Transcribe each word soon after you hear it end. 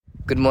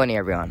Good morning,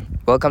 everyone.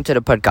 Welcome to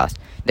the podcast,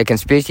 The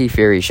Conspiracy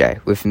Theory Show,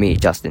 with me,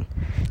 Justin.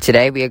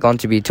 Today, we are going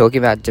to be talking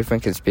about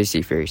different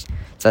conspiracy theories,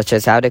 such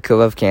as how the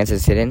cure of cancer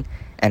is hidden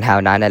and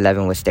how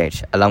 9/11 was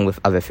staged, along with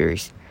other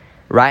theories.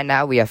 Right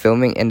now, we are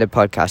filming in the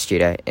podcast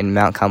studio in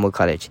Mount Carmel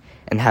College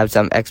and have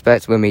some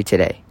experts with me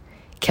today.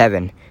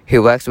 Kevin,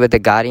 who works with The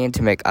Guardian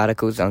to make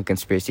articles on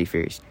conspiracy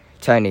theories.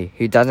 Tony,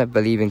 who doesn't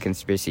believe in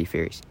conspiracy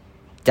theories.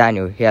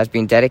 Daniel, who has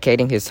been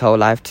dedicating his whole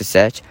life to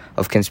search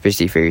of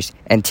conspiracy theories,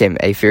 and Tim,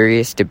 a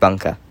furious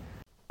debunker.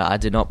 I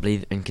do not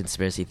believe in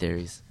conspiracy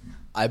theories.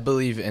 I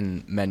believe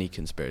in many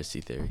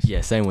conspiracy theories.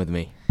 Yeah, same with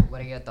me.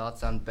 What are your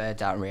thoughts on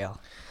birds aren't real?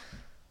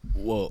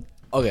 Well,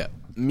 okay.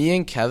 Me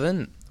and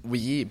Kevin,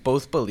 we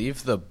both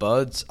believe the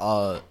birds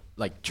are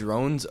like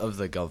drones of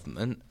the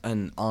government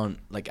and aren't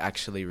like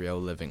actually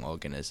real living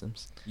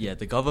organisms. Yeah,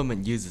 the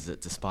government uses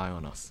it to spy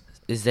on us.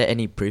 Is there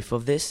any proof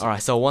of this?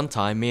 Alright, so one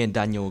time, me and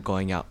Daniel were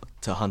going out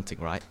to hunting,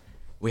 right?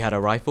 We had a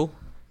rifle.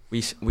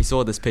 We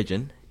saw this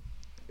pigeon.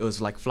 It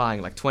was like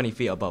flying like 20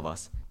 feet above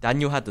us.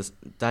 Daniel had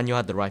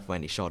the rifle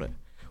and he shot it.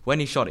 When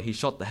he shot it, he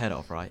shot the head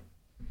off, right?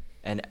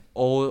 And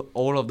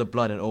all of the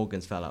blood and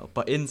organs fell out.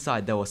 But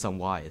inside there were some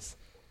wires.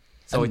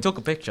 So we took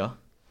a picture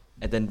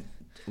and then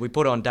we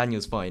put it on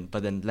Daniel's phone,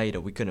 but then later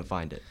we couldn't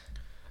find it.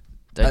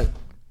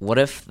 What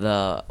if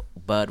the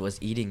bird was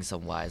eating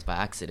some wires by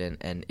accident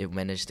and it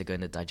managed to go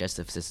in the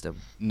digestive system?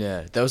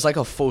 Yeah, there was like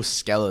a full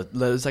skeleton.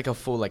 There was like a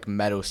full like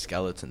metal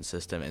skeleton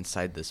system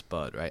inside this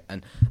bird, right?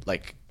 And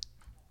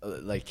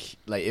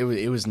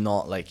it was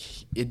not like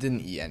it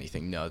didn't eat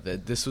anything. No,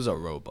 this was a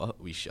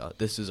robot we shot.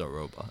 This is a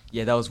robot.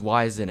 Yeah, there was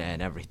wires in it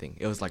and everything.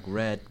 It was like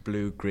red,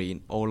 blue,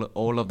 green,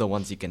 all of the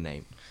ones you can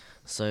name.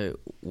 So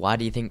why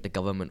do you think the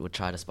government would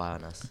try to spy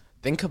on us?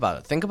 Think about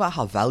it. Think about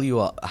how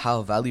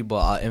valuable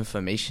our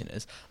information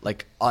is.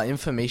 Like, our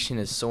information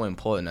is so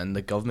important, and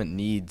the government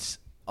needs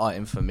our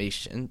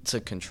information to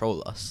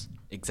control us.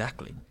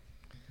 Exactly.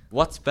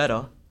 What's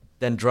better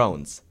than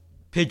drones?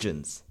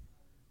 Pigeons.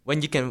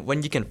 When you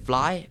can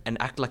fly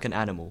and act like an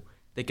animal,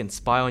 they can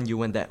spy on you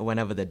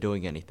whenever they're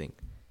doing anything.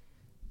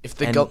 If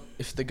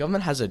the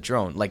government has a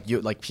drone,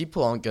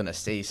 people aren't gonna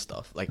say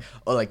stuff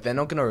they're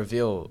not gonna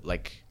reveal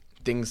like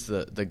things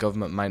that the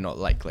government might not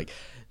like.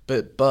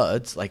 But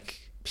birds,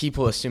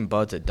 people assume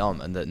birds are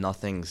dumb and that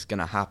nothing's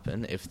gonna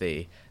happen if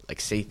they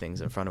say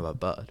things in front of a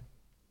bird.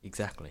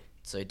 Exactly.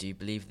 So do you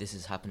believe this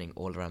is happening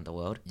all around the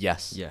world?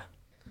 Yes. Yeah.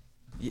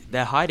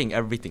 They're hiding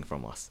everything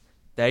from us.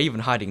 They're even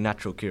hiding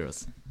natural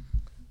cures.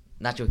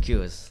 Natural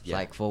cures? Yeah.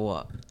 Like for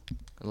what?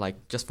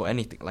 Like just for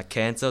anything. Like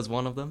cancer is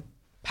one of them.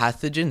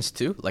 Pathogens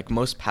too. Like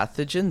most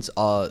pathogens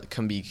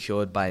can be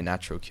cured by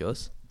natural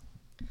cures.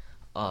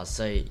 Oh,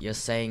 so you're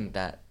saying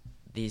that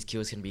these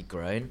cures can be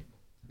grown?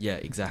 Yeah,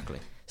 exactly.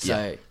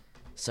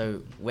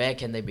 So where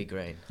can they be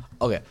grown?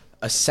 Okay,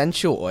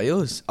 essential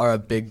oils are a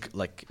big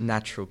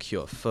natural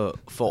cure for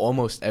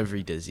almost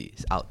every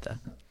disease out there.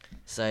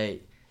 So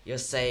you're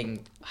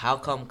saying how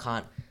come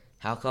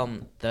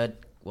third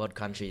world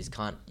countries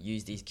can't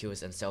use these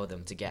cures and sell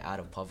them to get out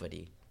of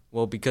poverty?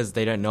 Well, because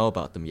they don't know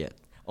about them yet.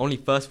 Only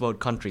first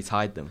world countries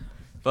hide them.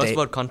 First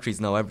world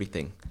countries know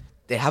everything.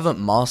 They haven't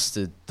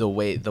mastered the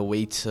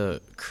way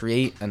to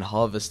create and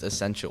harvest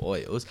essential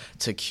oils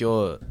to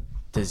cure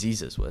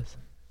diseases with.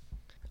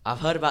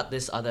 I've heard about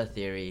this other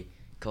theory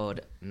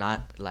called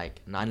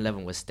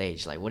 9/11 was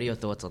staged. What are your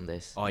thoughts on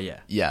this? Oh,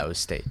 yeah. Yeah, it was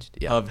staged.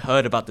 Yeah. I've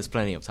heard about this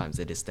plenty of times.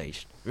 It is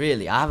staged.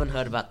 Really? I haven't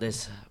heard about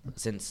this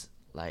since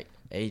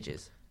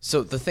ages.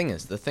 So the thing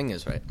is,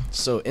 right?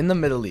 So in the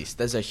Middle East,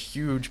 there's a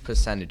huge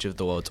percentage of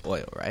the world's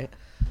oil, right?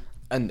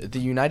 And the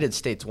United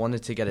States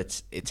wanted to get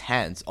its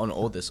hands on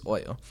all this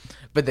oil,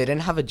 but they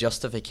didn't have a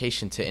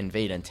justification to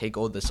invade and take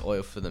all this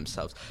oil for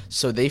themselves.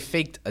 So they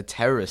faked a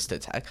terrorist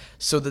attack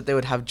so that they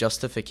would have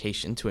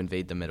justification to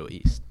invade the Middle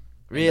East.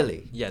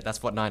 Really? Yeah,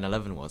 that's what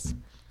 9/11 was.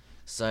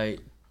 So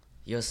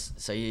you're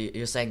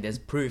saying there's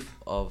proof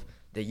of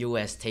the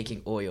US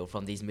taking oil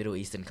from these Middle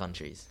Eastern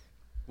countries?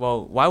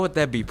 Well, why would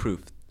there be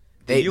proof?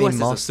 The US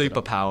is a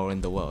superpower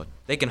in the world.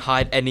 They can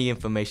hide any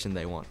information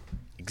they want.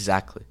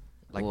 Exactly.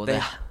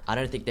 I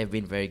don't think they've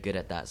been very good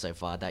at that so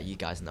far, that you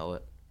guys know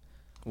it.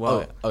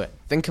 Well, okay.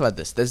 Think about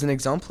this. There's an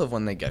example of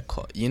when they get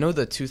caught. You know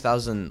the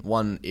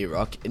 2001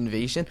 Iraq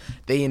invasion?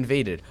 They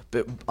invaded,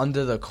 but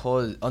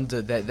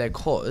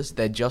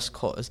their just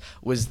cause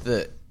was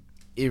that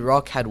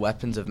Iraq had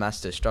weapons of mass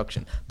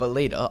destruction. But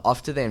later,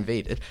 after they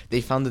invaded, they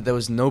found that there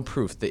was no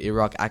proof that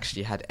Iraq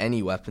actually had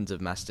any weapons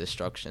of mass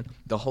destruction.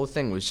 The whole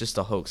thing was just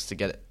a hoax to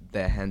get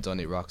their hands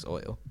on Iraq's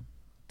oil.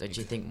 Don't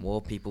you think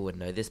more people would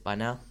know this by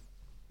now?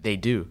 They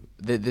do.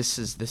 This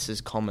is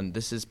common.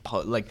 This isn't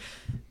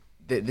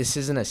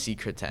a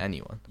secret to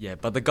anyone. yeah,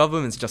 but the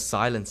government's just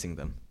silencing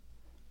them.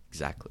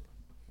 Exactly.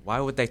 Why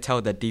would they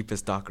tell their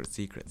deepest, darkest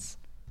secrets?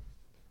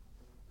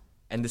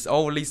 And this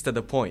all leads to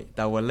the point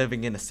that we're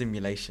living in a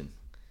simulation.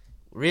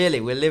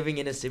 Really? We're living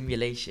in a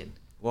simulation?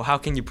 Well, how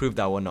can you prove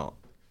that we're not?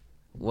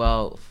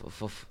 Well,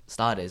 for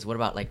starters, what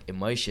about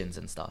emotions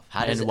and stuff?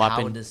 How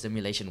would the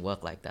simulation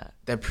work like that?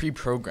 They're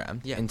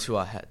pre-programmed into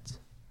our heads.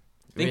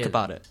 Think Really?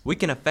 about it. We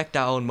can affect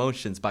our own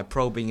motions by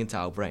probing into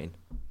our brain.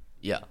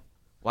 Yeah.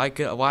 Why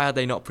are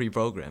they not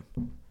pre-programmed?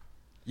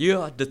 You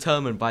are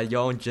determined by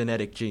your own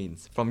genetic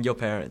genes from your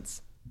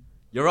parents.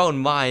 Your own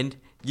mind,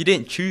 you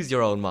didn't choose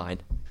your own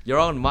mind. Your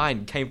own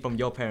mind came from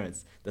your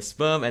parents, the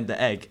sperm and the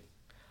egg.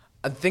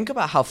 And think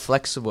about how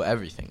flexible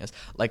everything is.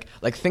 Like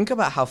think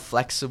about how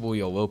flexible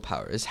your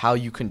willpower is, how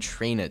you can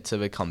train it to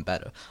become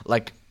better.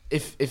 Like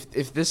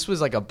if this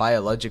was like a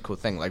biological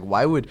thing,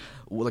 why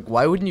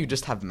wouldn't you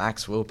just have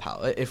max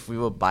willpower if we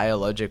were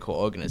biological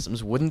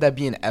organisms? Wouldn't there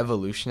be an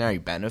evolutionary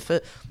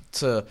benefit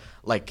to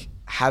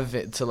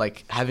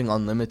having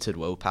unlimited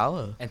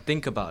willpower? And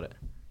think about it.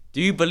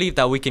 Do you believe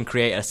that we can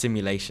create a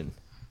simulation?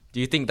 Do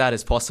you think that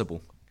is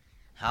possible?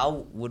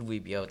 How would we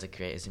be able to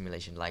create a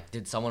simulation? Like,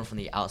 did someone from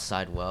the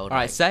outside world? All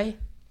right, say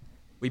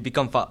we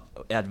become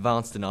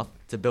advanced enough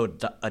to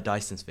build a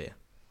Dyson sphere.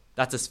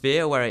 That's a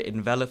sphere where it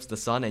envelops the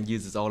sun and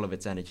uses all of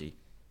its energy.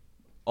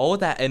 All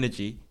that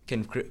energy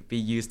can be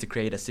used to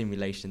create a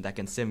simulation that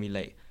can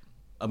simulate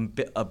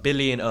a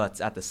billion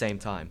Earths at the same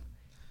time.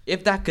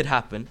 If that could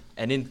happen,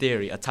 and in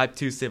theory, a Type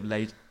 2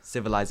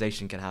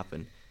 civilization can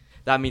happen,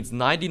 that means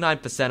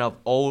 99% of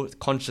all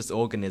conscious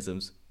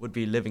organisms would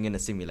be living in a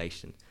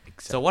simulation.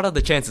 So what are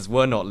the chances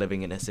we're not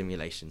living in a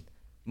simulation?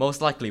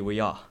 Most likely we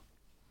are.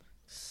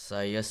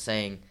 So you're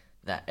saying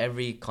that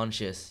every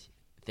conscious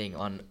thing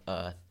on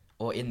Earth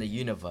or in the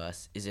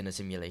universe is in a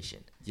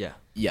simulation? Yeah.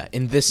 Yeah,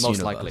 in this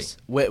Most universe.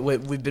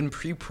 We've been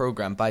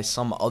pre-programmed by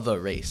some other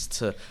race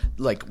to,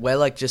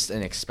 we're just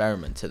an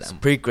experiment to them.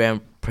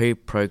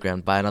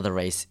 Pre-programmed by another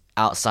race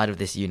outside of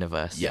this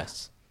universe?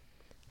 Yes.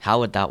 How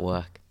would that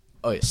work?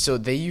 Oh, so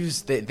they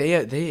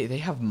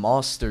have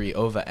mastery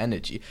over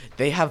energy.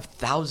 They have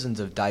thousands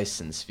of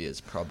Dyson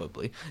spheres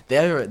probably.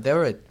 They're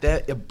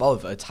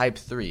above a Type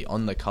 3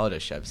 on the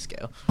Kardashev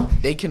scale.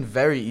 They can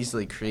very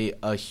easily create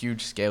a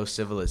huge scale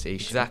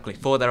civilization. Exactly,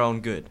 for their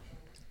own good.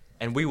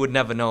 And we would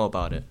never know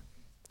about it.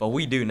 But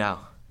we do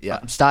now. Yeah.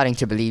 I'm starting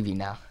to believe you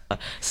now.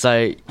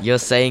 So you're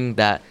saying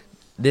that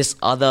this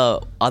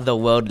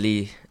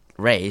otherworldly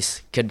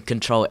race could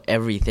control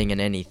everything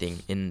and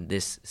anything in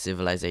this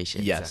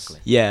civilization? Yes. Exactly.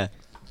 Yeah.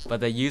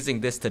 But they're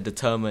using this to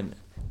determine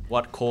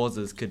what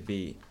causes could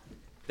be.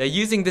 They're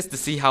using this to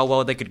see how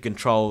well they could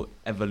control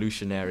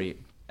evolution.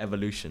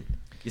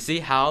 You see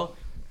how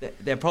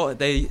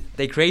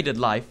they created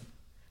life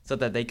so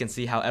that they can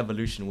see how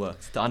evolution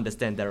works, to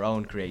understand their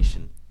own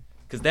creation.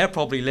 Because they're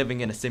probably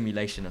living in a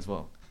simulation as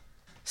well.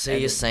 So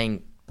you're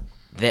saying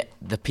that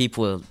the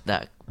people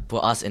that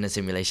put us in a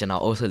simulation are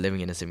also living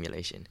in a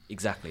simulation?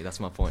 Exactly, that's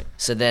my point.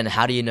 So then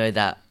how do you know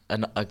that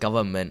a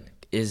government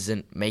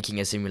isn't making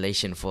a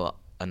simulation for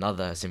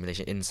another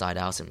simulation inside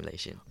our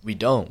simulation? We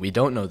don't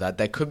know that.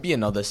 There could be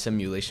another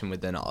simulation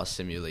within our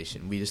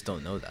simulation. We just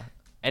don't know that.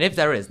 And if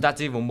there is, that's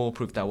even more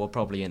proof that we're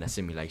probably in a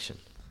simulation.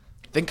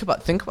 Think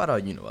about our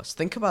universe.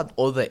 Think about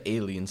all the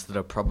aliens that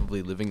are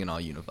probably living in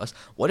our universe.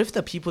 What if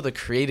the people that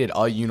created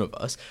our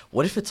universe,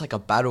 what if it's like a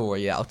battle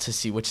royale to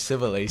see which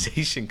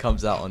civilization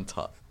comes out on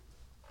top?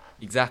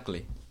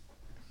 Exactly.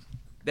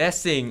 They're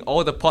seeing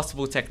all the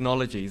possible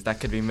technologies that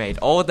could be made,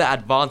 all the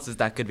advances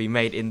that could be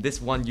made in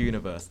this one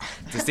universe,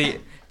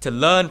 to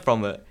learn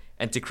from it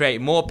and to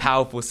create more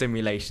powerful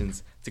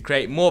simulations, to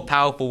create more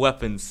powerful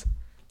weapons,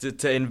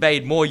 to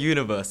invade more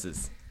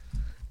universes.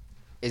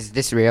 Is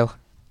this real?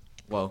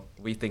 Well,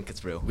 we think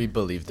it's real. We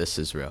believe this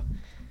is real.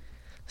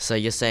 So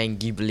you're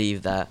saying you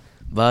believe that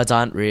birds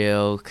aren't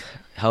real,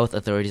 health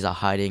authorities are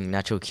hiding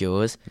natural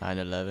cures,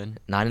 9/11.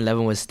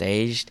 9/11 was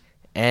staged,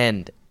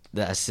 and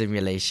the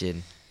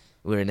simulation,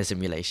 we're in a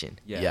simulation.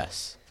 Yeah.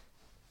 Yes.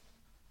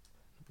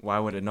 Why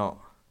would it not?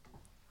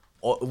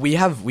 We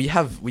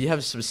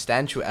have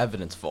substantial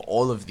evidence for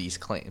all of these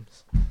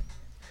claims.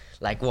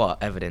 Like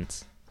what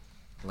evidence?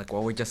 Like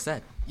what we just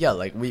said. Yeah,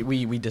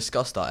 we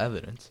discussed our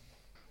evidence.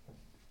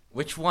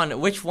 Which one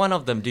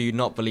of them do you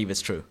not believe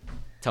is true?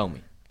 Tell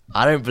me.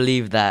 I don't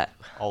believe that.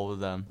 All of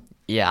them.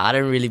 Yeah, I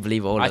don't really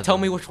believe all of them. Tell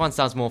me which one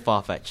sounds more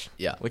far-fetched.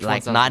 Yeah. Which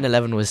Like one sounds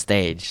 9/11 was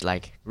staged.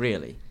 Like,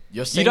 really?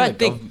 You're You saying don't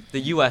think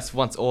the US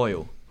wants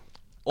oil?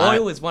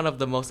 Oil is one of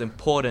the most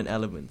important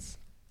elements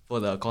for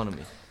the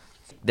economy.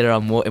 there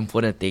are more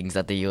important things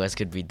that the US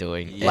could be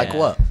doing. Yeah. Like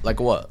what? Like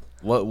what?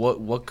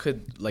 What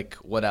could,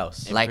 what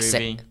else? Like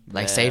Improving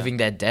saving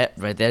their debt,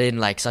 right? They're in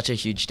like such a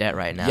huge debt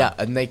right now. Yeah,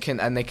 and they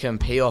can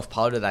pay off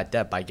part of that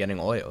debt by getting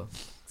oil.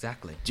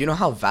 Exactly. Do you know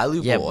how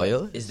valuable Yeah,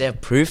 oil but is there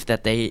proof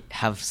that they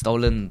have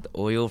stolen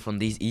oil from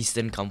these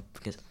eastern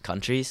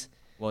countries?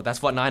 Well,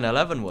 that's what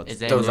 9/11 was. Is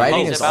there The any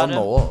writing hoax is about on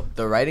the it? wall.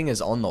 The writing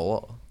is on the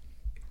wall.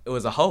 It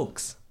was a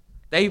hoax.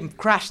 They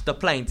crashed the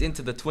planes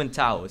into the Twin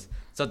Towers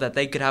so that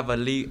they could have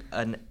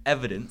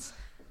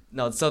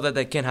so that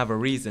they can have a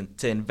reason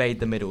to invade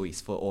the Middle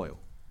East for oil.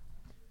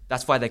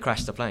 That's why they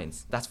crashed the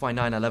planes. That's why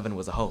 9/11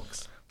 was a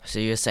hoax. So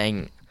you're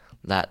saying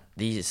that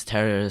these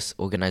terrorist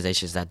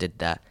organizations that did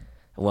that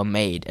were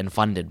made and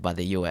funded by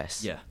the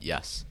US? Yeah.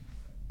 Yes.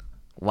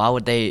 Why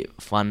would they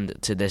fund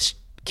to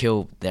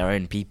kill their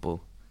own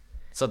people?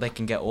 So they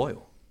can get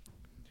oil.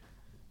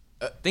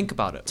 Think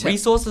about it. Tim-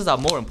 Resources are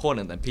more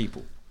important than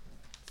people.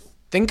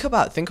 Think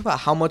about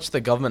how much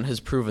the government has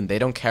proven they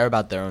don't care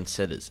about their own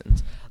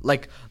citizens.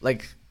 Like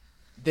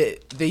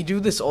they do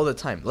this all the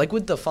time. Like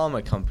with the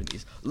pharma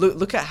companies.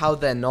 Look at how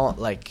they're not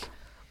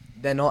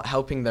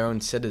helping their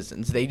own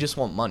citizens. They just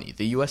want money.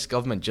 The US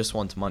government just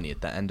wants money at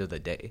the end of the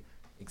day.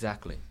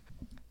 Exactly.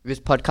 This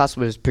podcast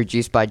was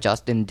produced by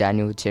Justin,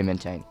 Daniel, Tim,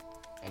 and Tane,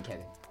 and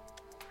Kevin,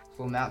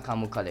 for Mount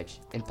Carmel College,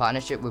 in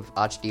partnership with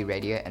ArchD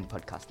Radio and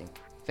Podcasting.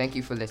 Thank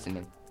you for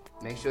listening.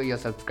 Make sure you're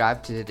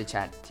subscribed to this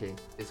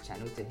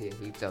channel to hear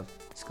heaps of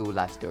school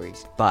life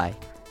stories. Bye.